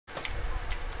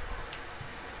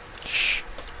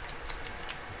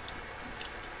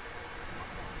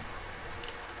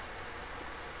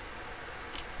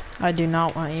I do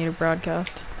not want you to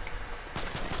broadcast.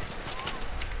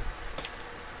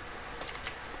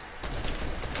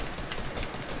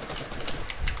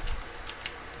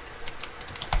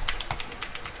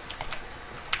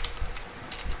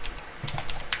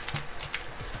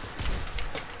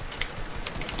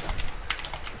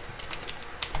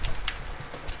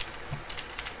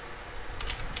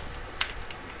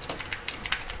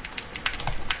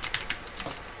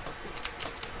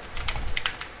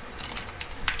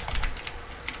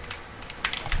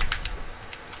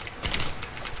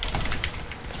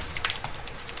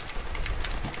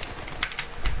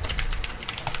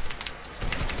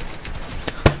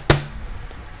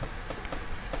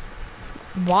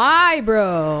 Why,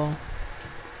 bro?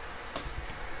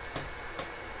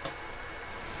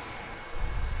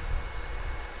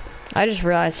 I just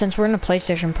realized since we're in a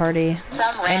PlayStation party,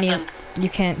 and you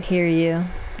can't hear you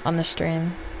on the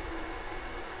stream.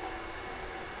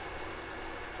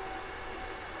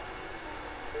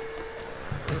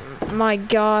 My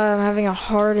God, I'm having a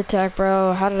heart attack,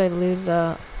 bro. How did I lose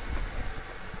that?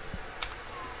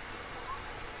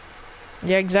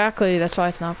 Yeah, exactly. That's why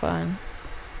it's not fun.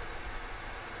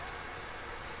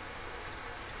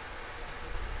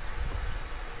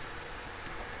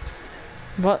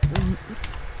 What?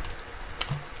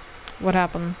 What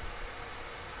happened?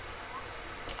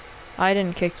 I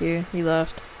didn't kick you. You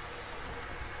left.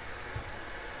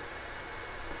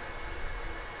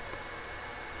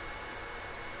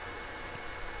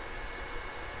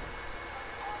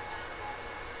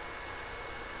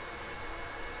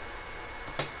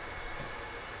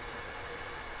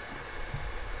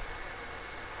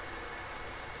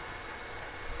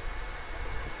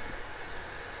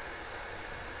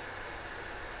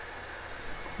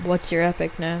 What's your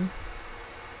epic name?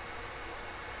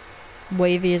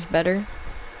 Wavy is better.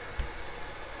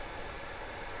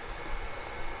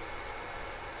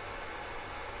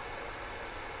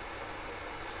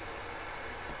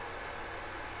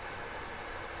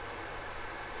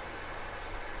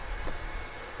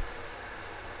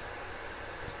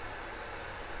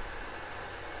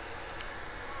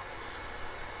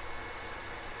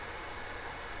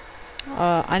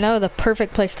 I know the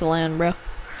perfect place to land, bro.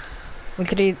 We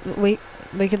could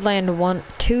we could land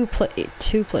two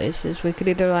places. We could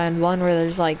either land one where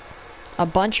there's like a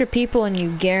bunch of people and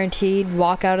you guaranteed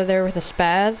walk out of there with a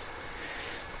spaz,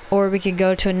 or we could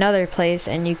go to another place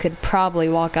and you could probably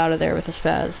walk out of there with a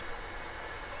spaz.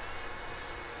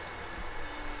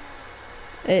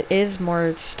 It is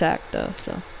more stacked though,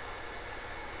 so.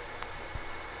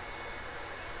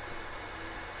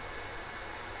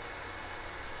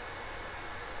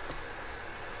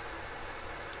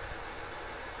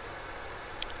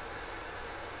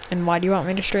 And why do you want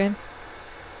me to stream?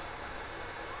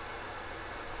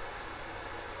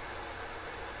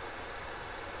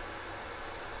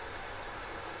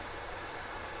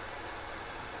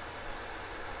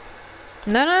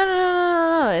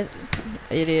 No.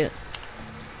 Idiot.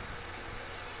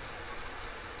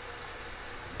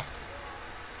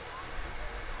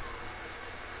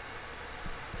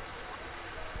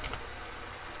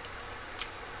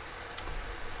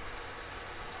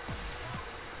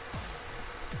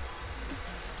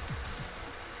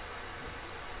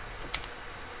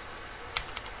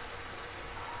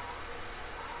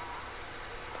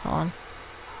 Hold on.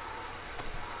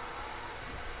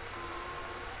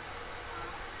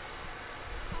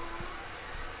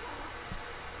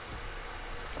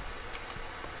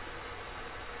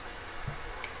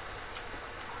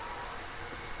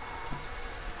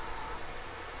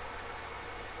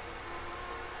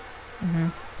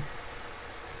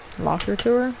 Locker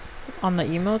tour? On the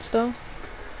emotes though?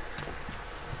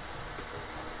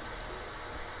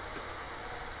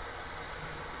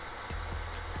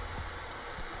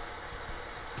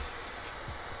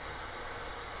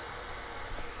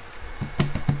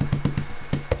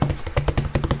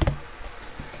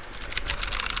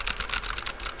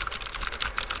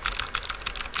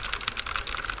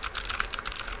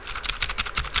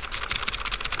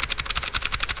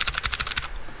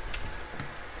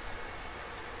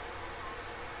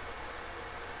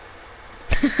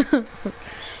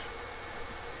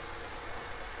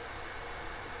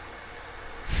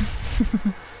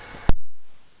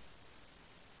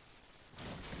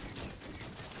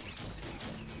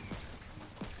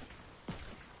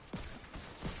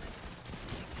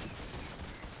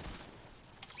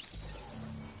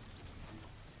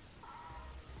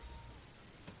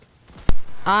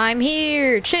 I'm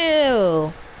here,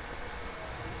 chill.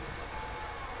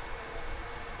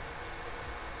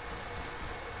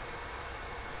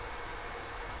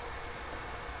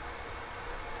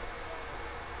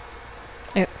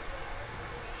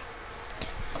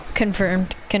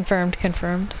 Confirmed, confirmed,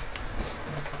 confirmed.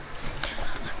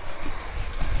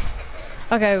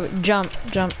 Okay, jump,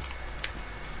 jump.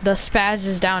 The spaz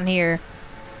is down here.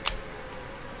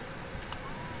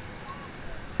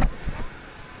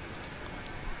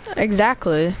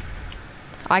 Exactly.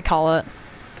 I call it.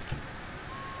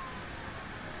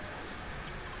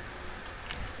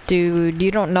 Dude, you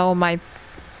don't know my...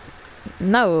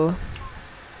 No.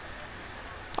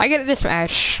 I get a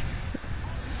dispatch.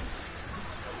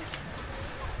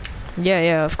 Yeah,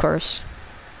 yeah, of course.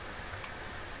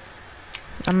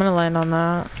 I'm gonna land on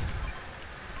that.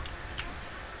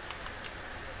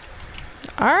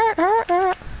 Alright, alright,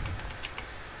 alright.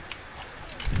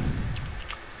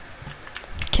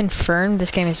 Confirmed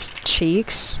this game is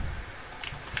cheeks.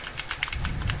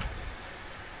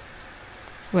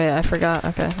 Wait, I forgot.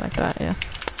 Okay, like that, yeah.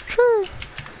 Sure.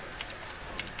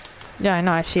 Yeah, I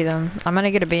know, I see them. I'm gonna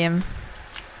get a beam.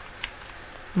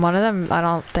 One of them, I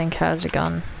don't think has a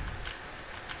gun.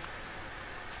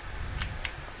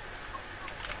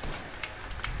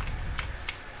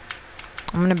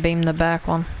 I'm gonna beam the back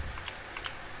one.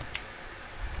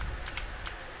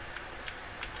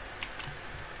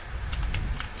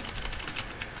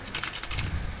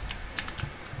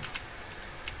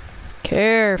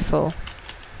 Careful.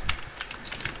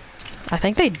 I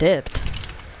think they dipped.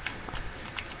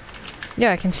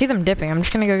 Yeah, I can see them dipping. I'm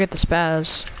just gonna go get the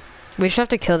spaz. We just have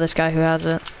to kill this guy who has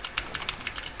it.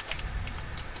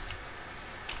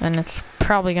 And it's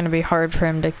probably gonna be hard for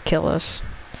him to kill us.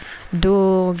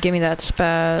 Duel, give me that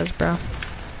spaz, bro.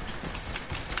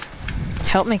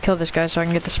 Help me kill this guy so I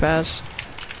can get the spaz.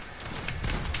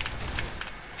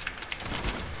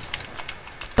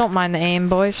 Don't mind the aim,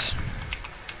 boys.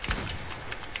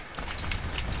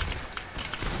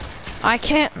 I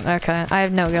can't. Okay, I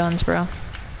have no guns, bro.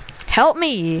 Help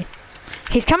me!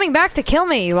 He's coming back to kill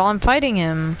me while I'm fighting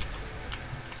him.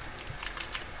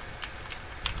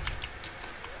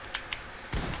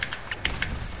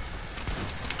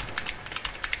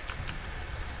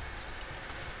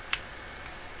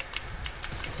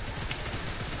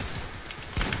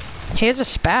 He has a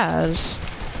spaz.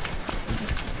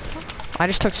 I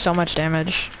just took so much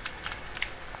damage.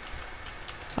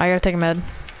 I gotta take a med.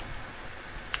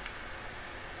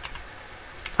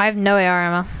 I have no AR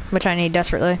ammo, which I need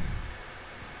desperately.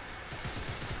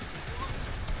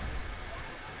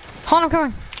 Hold on, I'm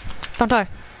coming. Don't die.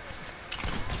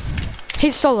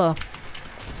 He's solo.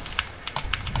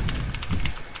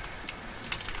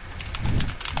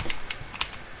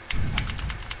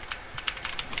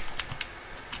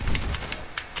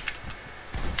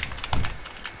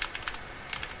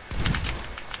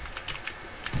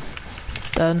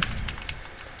 Dead.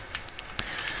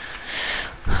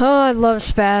 Oh, I love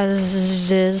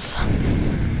spazzes.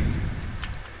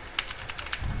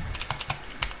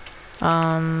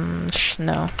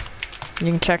 No.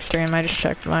 You can check stream, I just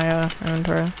checked my,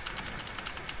 inventory.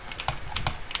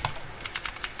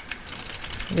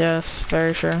 Yes,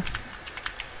 very sure.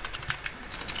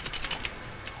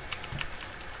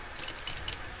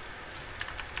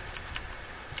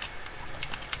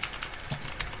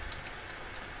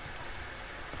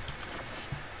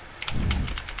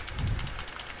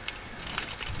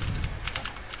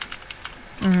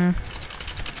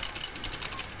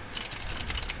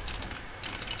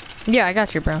 Yeah, I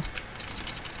got you, bro.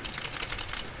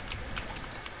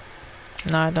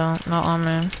 No, I don't. Not on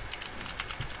me.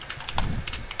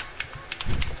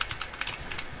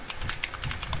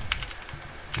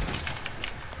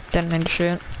 Didn't mean to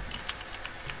shoot.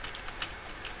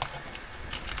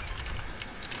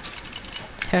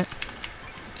 Hit.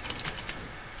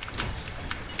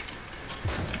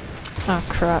 Oh,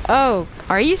 crap. Oh,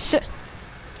 are you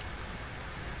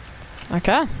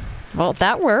Okay. Well,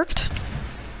 that worked.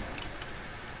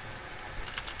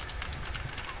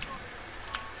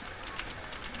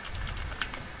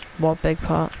 What big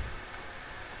pot?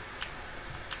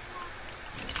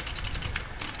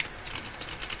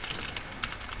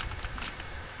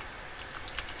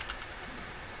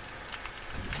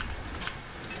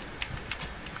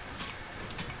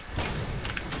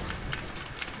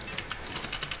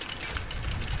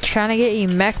 Trying to get you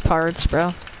mech parts,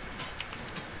 bro.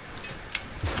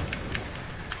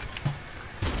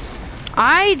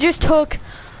 I just took,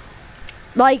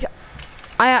 like,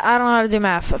 I don't know how to do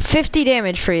math. 50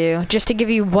 damage for you, just to give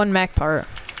you one mech part.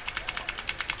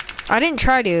 I didn't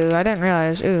try to. I didn't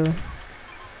realize. Ooh.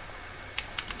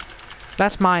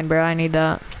 That's mine, bro. I need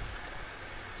that.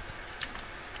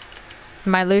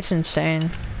 My loot's insane.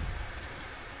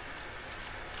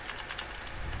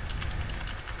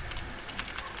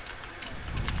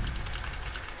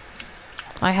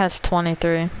 I has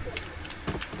 23.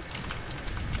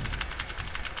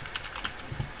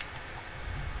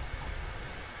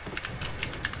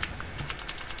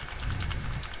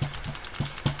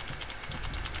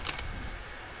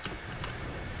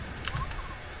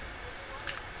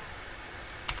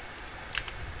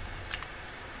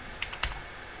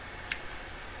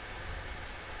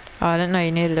 Oh, I didn't know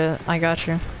you needed it. I got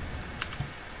you.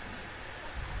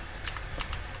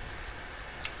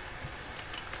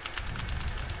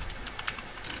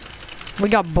 We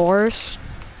got boars.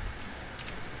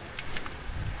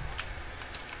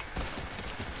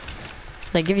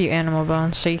 They give you animal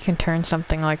bones, so you can turn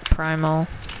something like primal.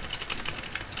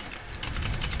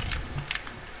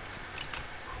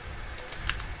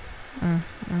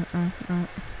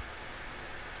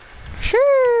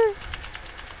 Sure.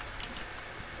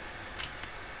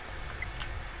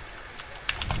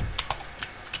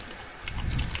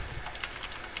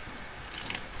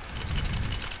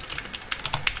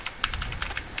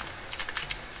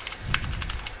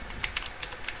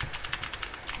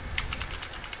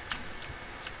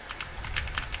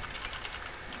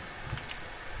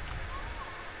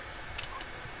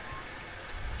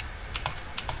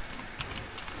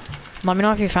 Let me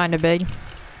know if you find it big.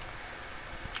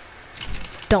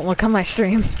 Don't look on my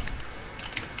stream.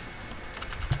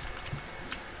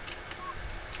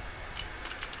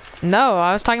 No,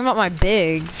 I was talking about my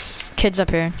bigs. Kids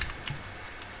up here.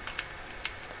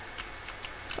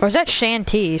 Or is that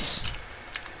Shanties?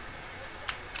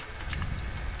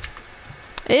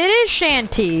 It is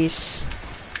Shanties.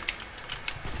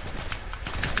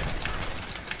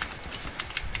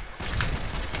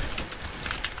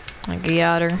 I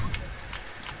got her.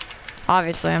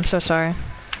 Obviously, I'm so sorry.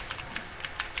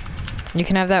 You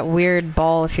can have that weird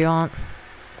ball if you want.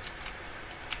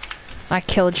 I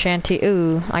killed Shanty.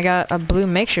 Ooh, I got a blue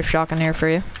makeshift shotgun here for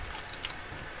you.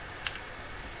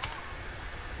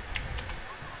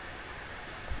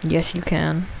 Yes, you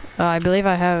can. I believe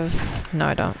I have... No,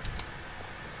 I don't.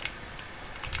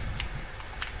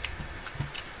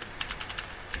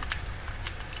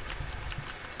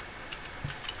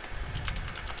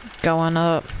 Going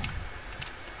up.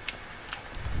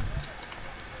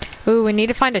 Ooh, we need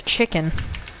to find a chicken.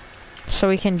 So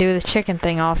we can do the chicken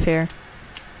thing off here.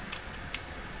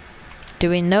 Do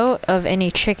we know of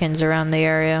any chickens around the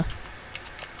area?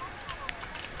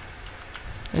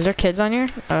 Is there kids on here?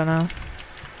 I don't know.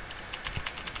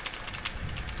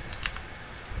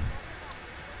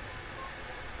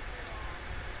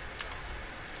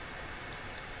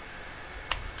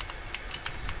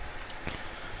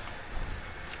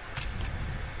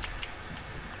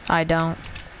 I don't.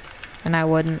 And I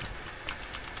wouldn't.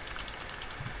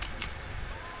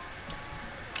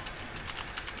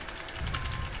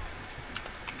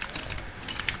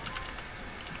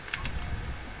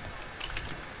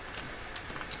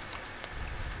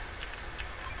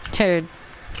 Dude.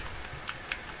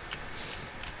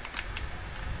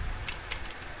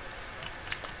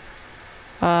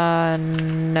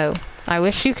 No. I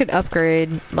wish you could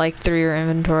upgrade, like, through your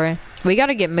inventory. We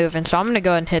gotta get moving, so I'm gonna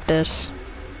go ahead and hit this.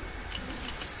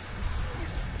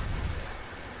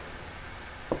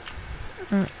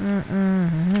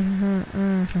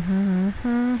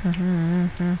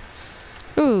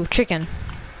 Ooh, chicken.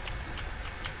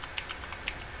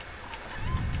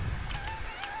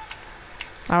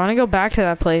 I want to go back to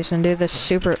that place and do this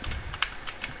super...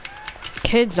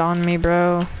 Kids on me,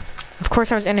 bro. Of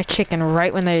course I was in a chicken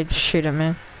right when they shoot at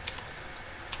me.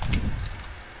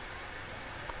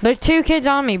 There's 2 kids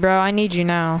on me, bro. I need you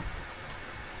now.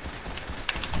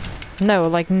 No,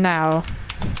 like now.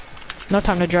 No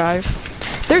time to drive.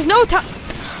 There's no time.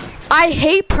 I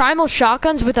hate primal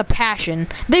shotguns with a passion.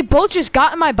 They both just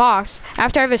got in my box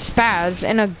after I have a spaz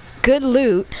and a good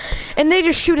loot, and they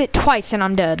just shoot it twice and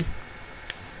I'm dead.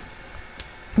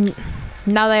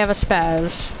 Now they have a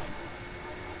spaz.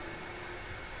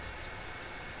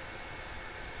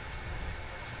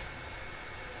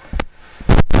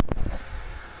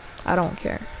 I don't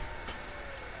care.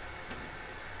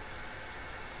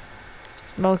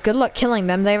 Well, good luck killing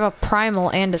them. They have a primal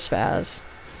and a spaz.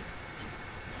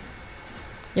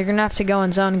 You're gonna have to go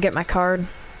in zone and get my card.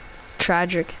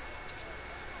 Tragic.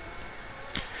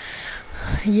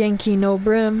 Yankee no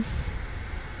brim.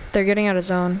 They're getting out of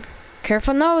zone.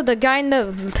 Careful, no, the guy in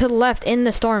the to the left in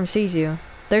the storm sees you.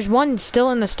 There's one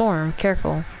still in the storm.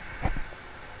 Careful.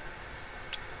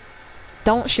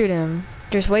 Don't shoot him.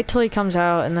 Just wait till he comes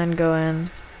out and then go in.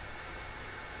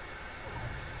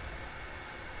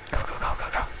 Go, go, go, go,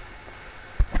 go.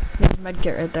 There's a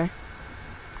medkit right there.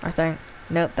 I think.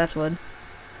 Nope, that's wood.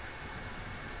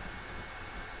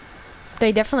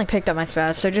 They definitely picked up my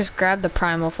spaz, so just grab the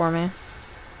primal for me.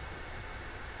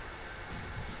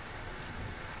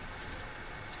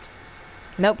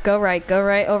 Nope, go right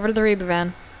over to the Reaper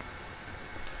van.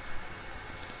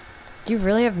 Do you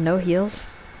really have no heals?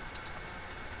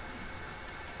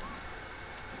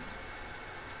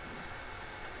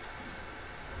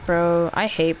 Bro, I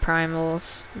hate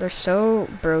primals. They're so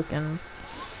broken.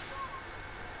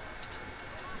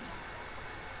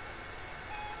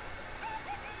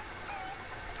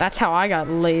 That's how I got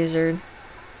lasered.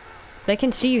 They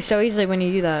can see you so easily when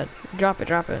you do that. Drop it,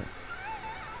 drop it.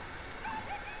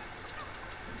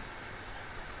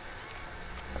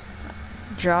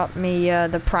 Drop me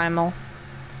the primal.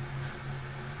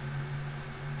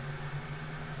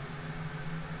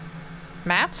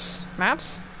 Maps?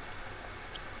 Maps?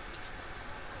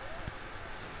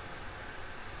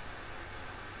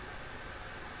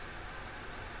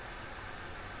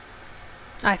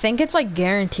 I think it's like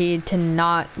guaranteed to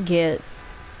not get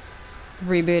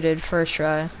rebooted first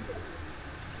try.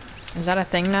 Is that a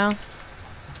thing now?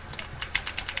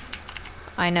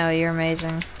 I know, you're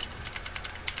amazing.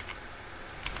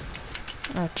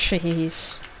 Oh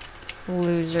jeez.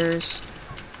 Losers.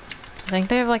 I think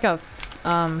they have like a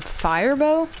fire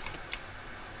bow?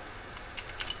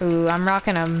 Ooh, I'm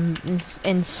rocking a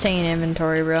insane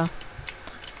inventory, bro.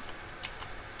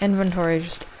 Inventory is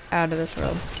just out of this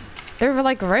world. They're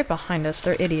like right behind us.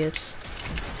 They're idiots.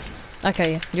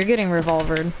 Okay, you're getting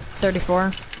revolvered.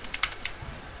 34.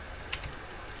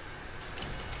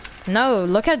 No,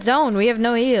 look at zone. We have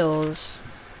no heals.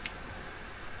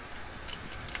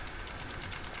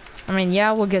 I mean,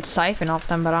 yeah, we'll get siphon off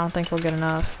them, but I don't think we'll get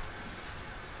enough.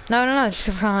 No, no, no,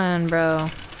 just run,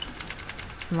 bro. Oh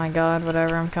my god,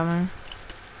 whatever, I'm coming.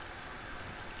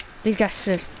 These guys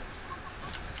are...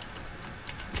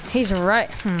 He's right.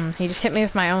 He just hit me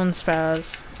with my own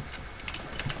spaz.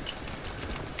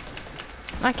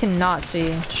 I cannot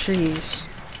see. Jeez.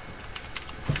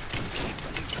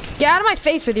 Get out of my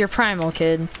face with your primal,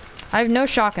 kid. I have no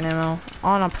shotgun ammo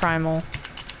on a primal.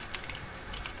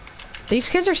 These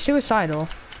kids are suicidal.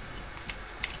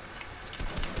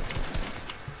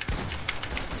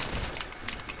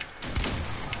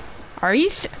 Are you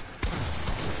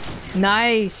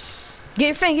Nice. Get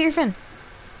your fin, get your fin.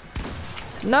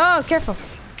 No, careful.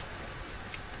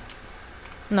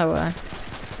 No way.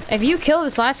 If you kill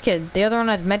this last kid, the other one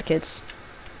has medkits.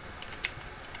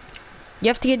 You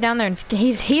have to get down there and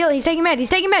he's taking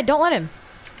med, don't let him.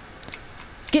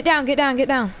 Get down, get down, get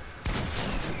down.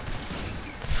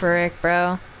 Frick,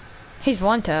 bro. He's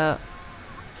one tap.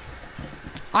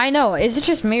 I know, is it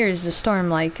just me or is the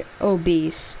storm like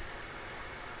obese?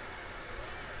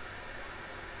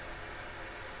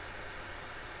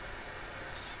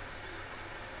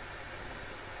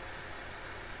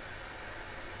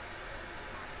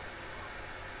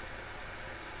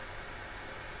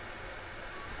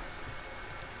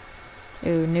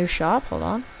 Ooh, new shop, hold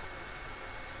on.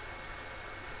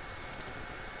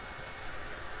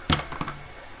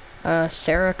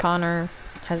 Sarah Connor.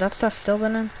 Has that stuff still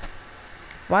been in?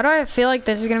 Why do I feel like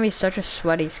this is gonna be such a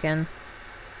sweaty skin?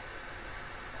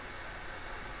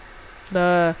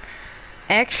 The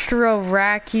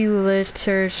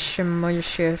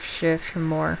extravascular shift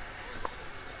more.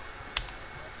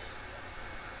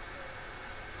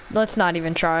 Let's not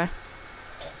even try.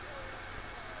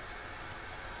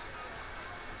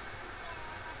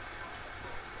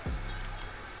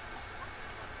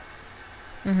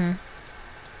 Mm-hmm.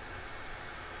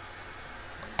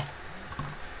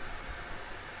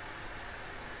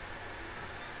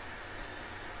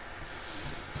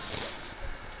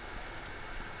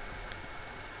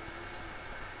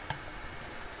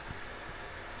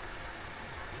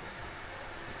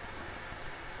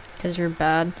 Because you're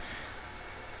bad.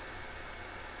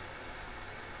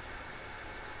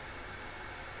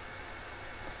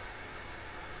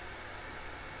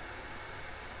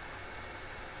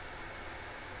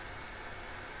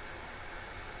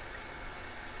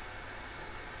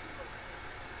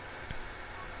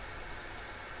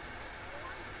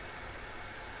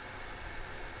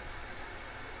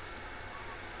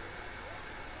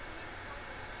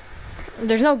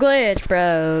 There's no glitch,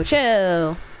 bro.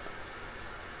 Chill.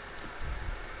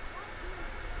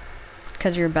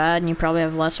 Because you're bad and you probably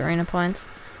have less arena points.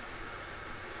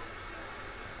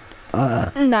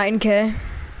 9K.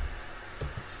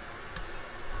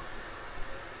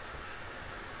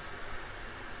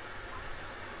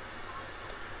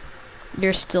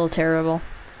 You're still terrible.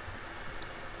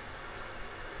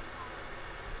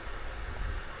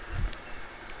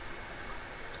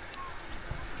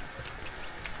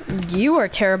 You are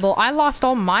terrible. I lost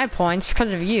all my points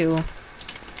because of you.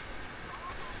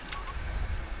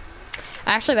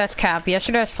 Actually, that's cap.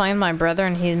 Yesterday I was playing with my brother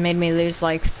and he made me lose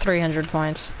like 300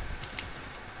 points.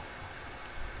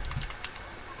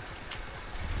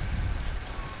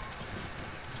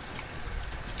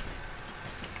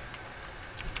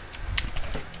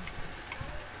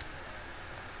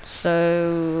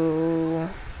 So...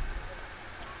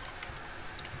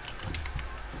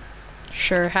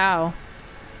 Sure, how?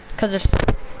 Because there's...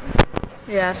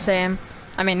 Yeah, same.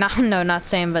 I mean, not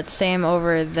same, but same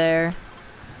over there.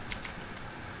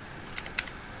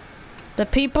 The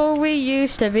people we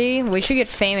used to be. We should get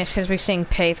famous because we sing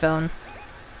payphone.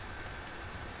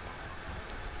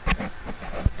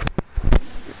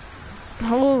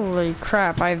 Holy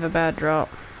crap, I have a bad drop.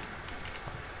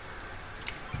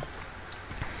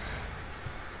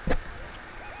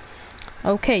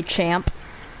 Okay, champ.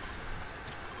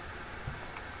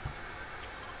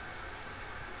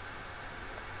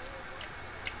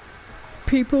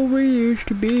 People we used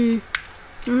to be.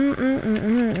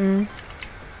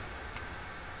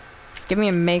 Give me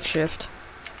a makeshift.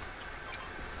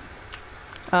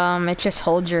 It just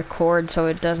holds your cord so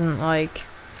it doesn't like...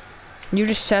 You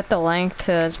just set the length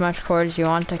to as much cord as you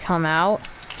want to come out.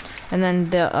 And then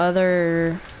the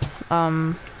other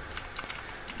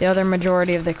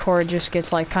majority of the cord just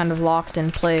gets like kind of locked in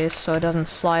place so it doesn't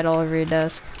slide all over your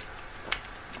desk.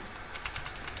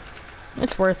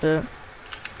 It's worth it.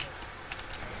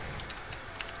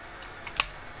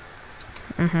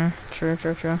 True.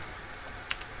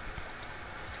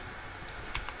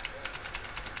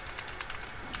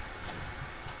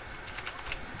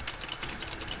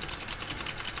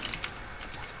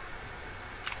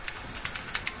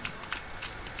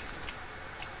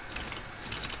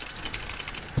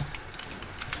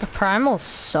 The primal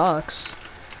sucks.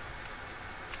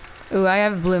 Ooh, I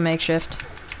have blue makeshift.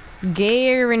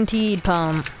 Guaranteed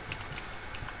pump.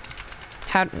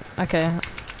 How? Okay.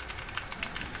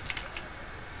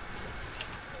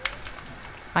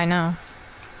 I know.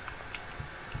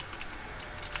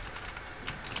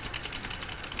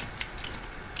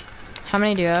 How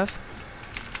many do you have?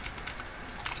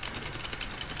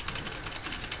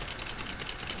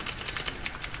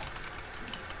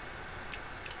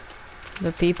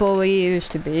 The people we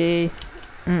used to be.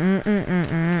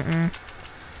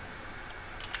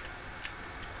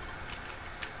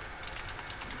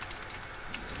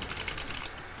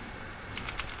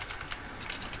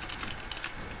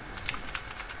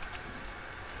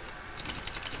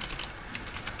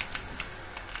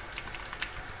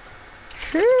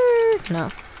 No.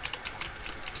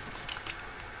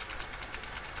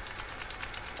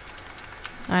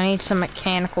 I need some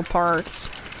mechanical parts.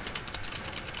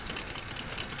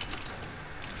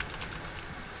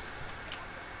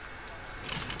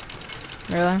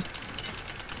 Really?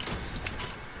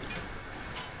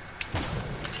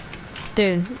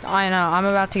 Dude, I know. I'm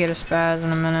about to get a spaz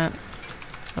in a minute.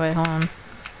 Wait, hold on.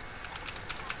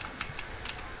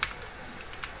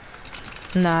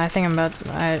 No, I think I'm about...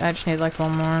 I just need like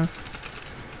one more.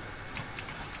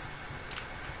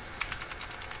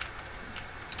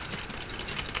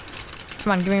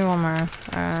 Come on, give me one more.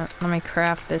 Alright, let me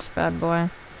craft this bad boy.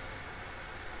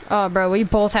 Oh, bro, we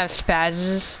both have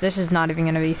spazzes. This is not even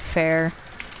gonna be fair.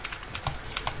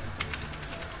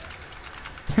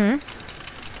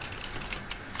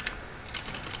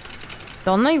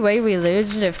 The only way we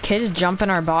lose is if kids jump in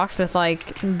our box with,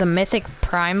 like, the mythic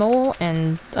primal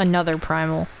and another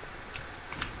primal.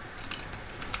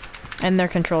 And they're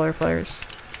controller players.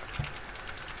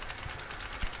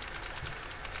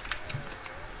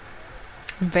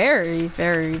 Very,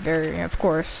 very, very, of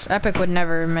course. Epic would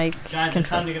never make Giants, it's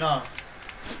time to get off.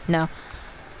 No.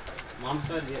 Mom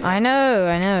said yeah. I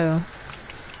know.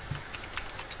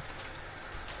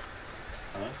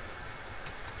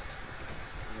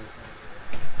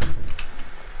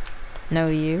 No,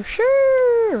 you.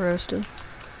 Sure, roasted.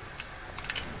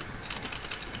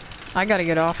 I gotta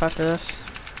get off after this.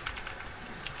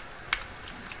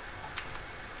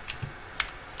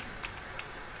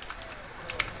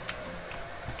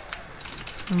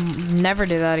 Never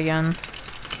do that again.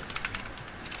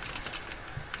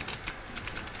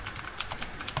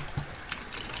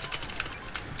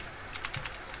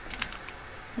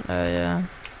 Oh, yeah.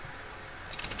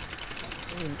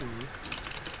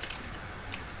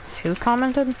 Who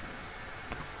commented?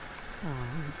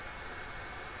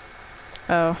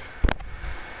 Oh.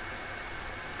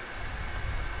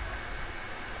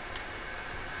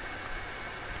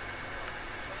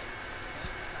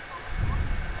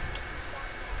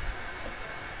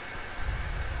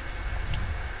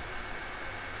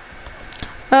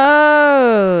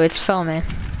 Oh, it's Foamy.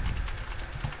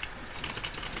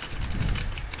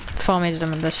 Foamy's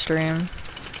done with this stream.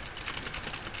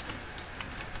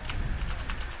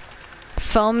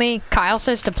 Foamy, Kyle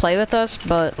says to play with us,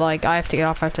 but like I have to get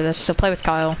off after this, so play with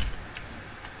Kyle.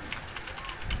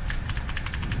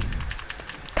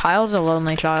 Kyle's a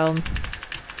lonely child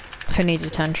who needs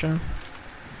attention.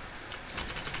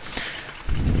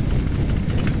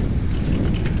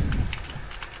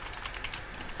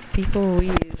 People we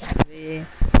used to be.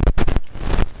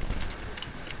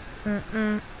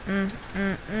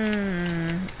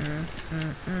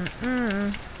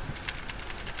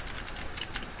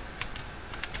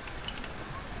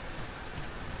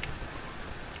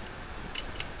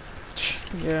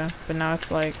 Yeah, but now it's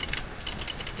like...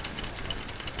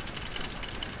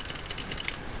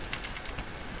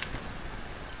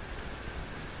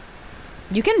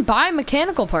 You can buy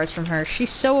mechanical parts from her. She's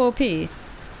so OP.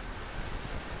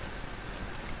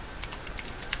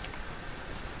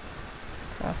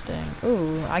 Crafting.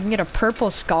 Ooh, I can get a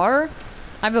purple scar.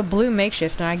 I have a blue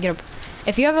makeshift, and I get a...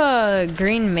 If you have a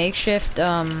green makeshift, if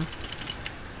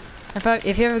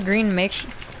you have a green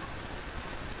makeshift...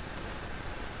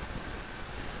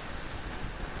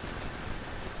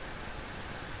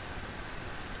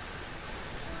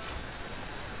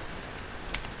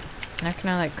 Now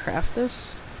can I, like, craft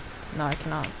this? No, I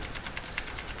cannot.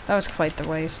 That was quite the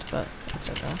waste, but it's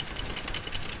okay.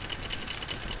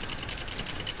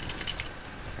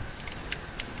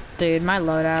 Dude, my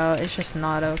loadout is just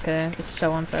not okay. It's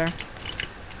so unfair.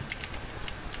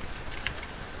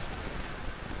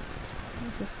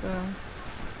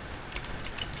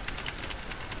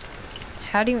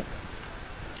 How do you...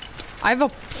 I have a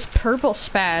purple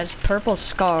spaz, purple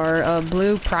scar, a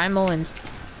blue primal, and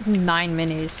 9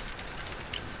 minis.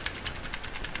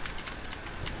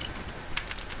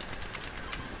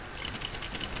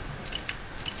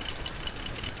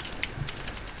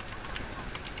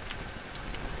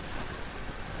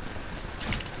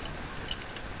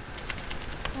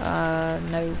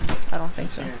 No, I don't think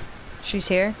so. She's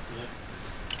here?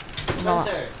 Yep. No,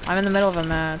 I'm in the middle of a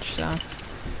match, so.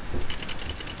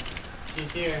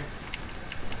 She's here.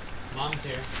 Mom's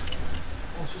here.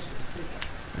 Oh, she's asleep.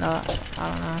 No, I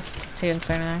don't know. He didn't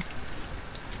say anything.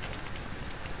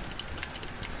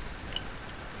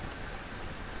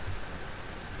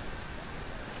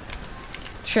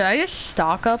 Should I just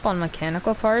stock up on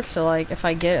mechanical parts so, like, if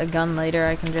I get a gun later,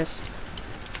 I can just,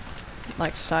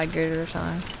 like, side grade it or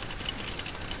something?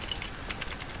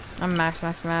 I'm max.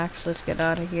 Let's get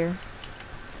out of here.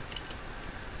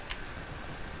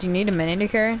 Do you need a mini to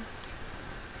carry?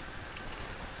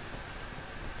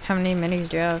 How many minis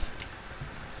do you have?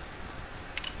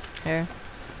 Here.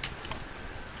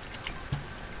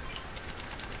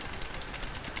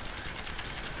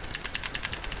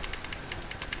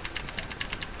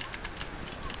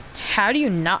 How do you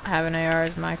not have an AR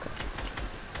as Michael?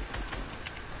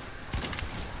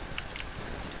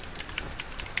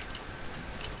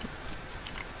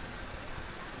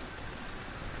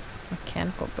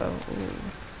 Mechanical bow. Ooh.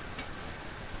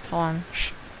 Hold on.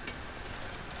 Shh.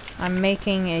 I'm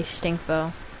making a stink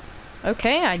bow.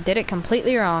 Okay, I did it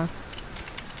completely wrong.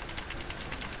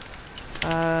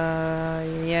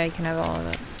 Yeah, you can have all of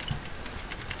it.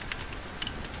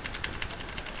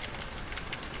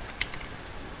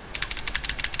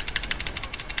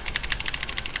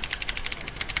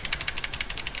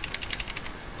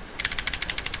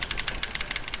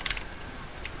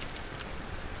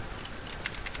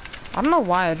 I don't know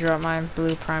why I dropped my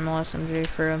blue primal SMG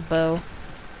for a bow.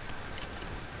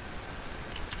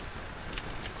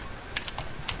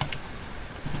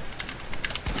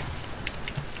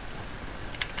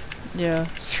 Yeah,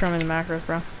 show me the macros,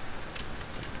 bro.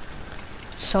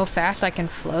 So fast I can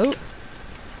float?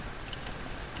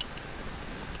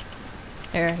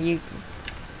 Here, you...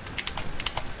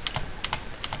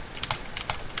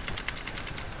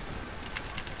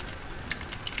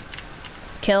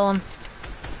 Kill him.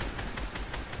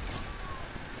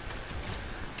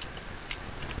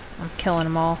 I'm killing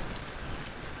them all.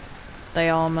 They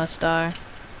all must die.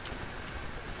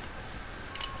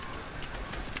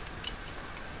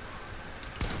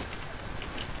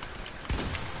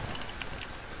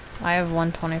 I have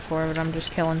 124, but I'm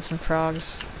just killing some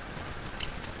frogs.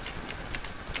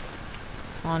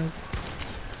 On.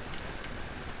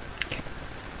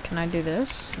 Can I do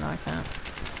this? No, I can't.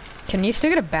 Can you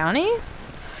still get a bounty?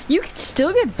 You can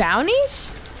still get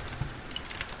bounties?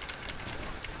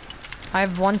 I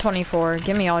have 124.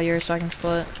 Give me all yours so I can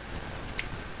split.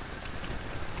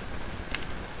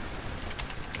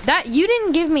 That, you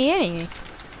didn't give me any.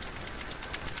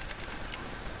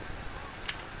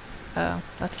 Oh,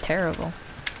 that's terrible.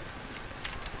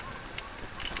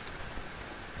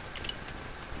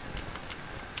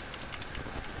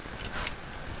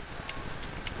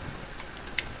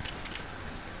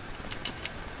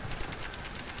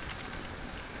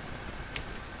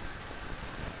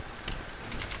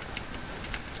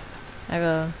 I have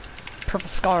a purple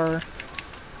scar.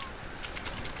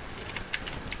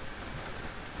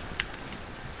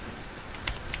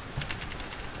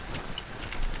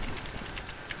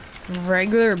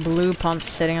 Regular blue pumps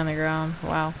sitting on the ground.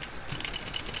 Wow.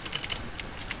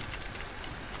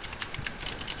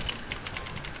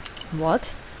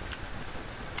 What?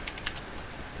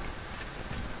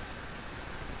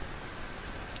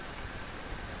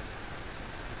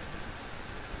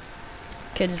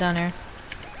 Kids down here.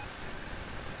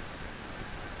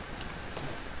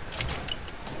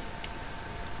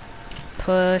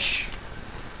 Push.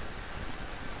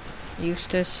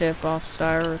 Used to sip off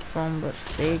styrofoam, but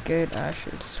figured I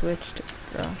should switch to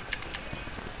bro.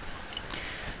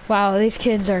 Wow, these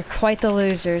kids are quite the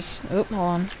losers. Oop, hold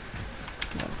on.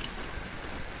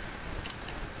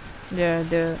 Yeah,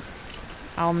 do it.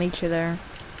 I'll meet you there.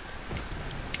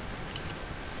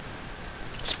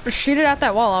 Shoot it at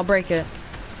that wall, I'll break it.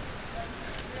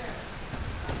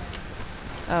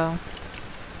 Oh.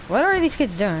 What are these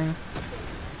kids doing?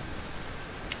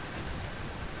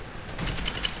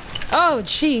 Oh,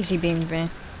 jeez, he beamed me.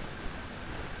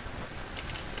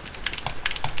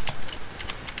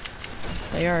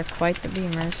 They are quite the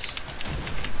beamers.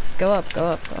 Go up, go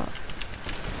up, go up.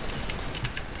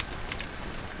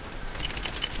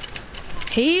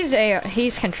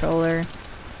 He's controller.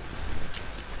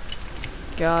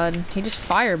 God, he just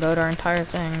firebowed our entire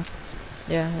thing.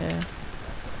 Yeah, yeah.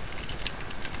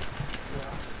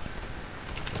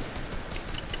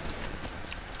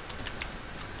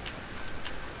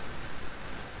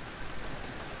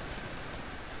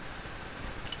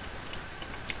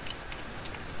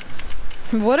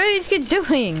 What are these kids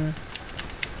doing?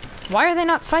 Why are they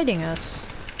not fighting us?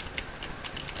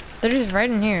 They're just right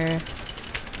in here.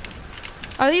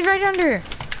 Oh, he's right under.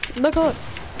 Look, look.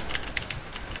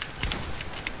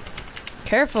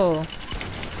 Careful.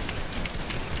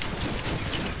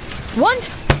 What?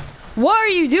 What are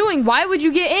you doing? Why would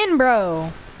you get in,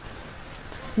 bro?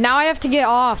 Now I have to get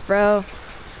off, bro.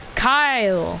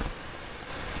 Kyle.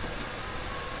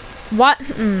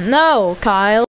 What? No, Kyle.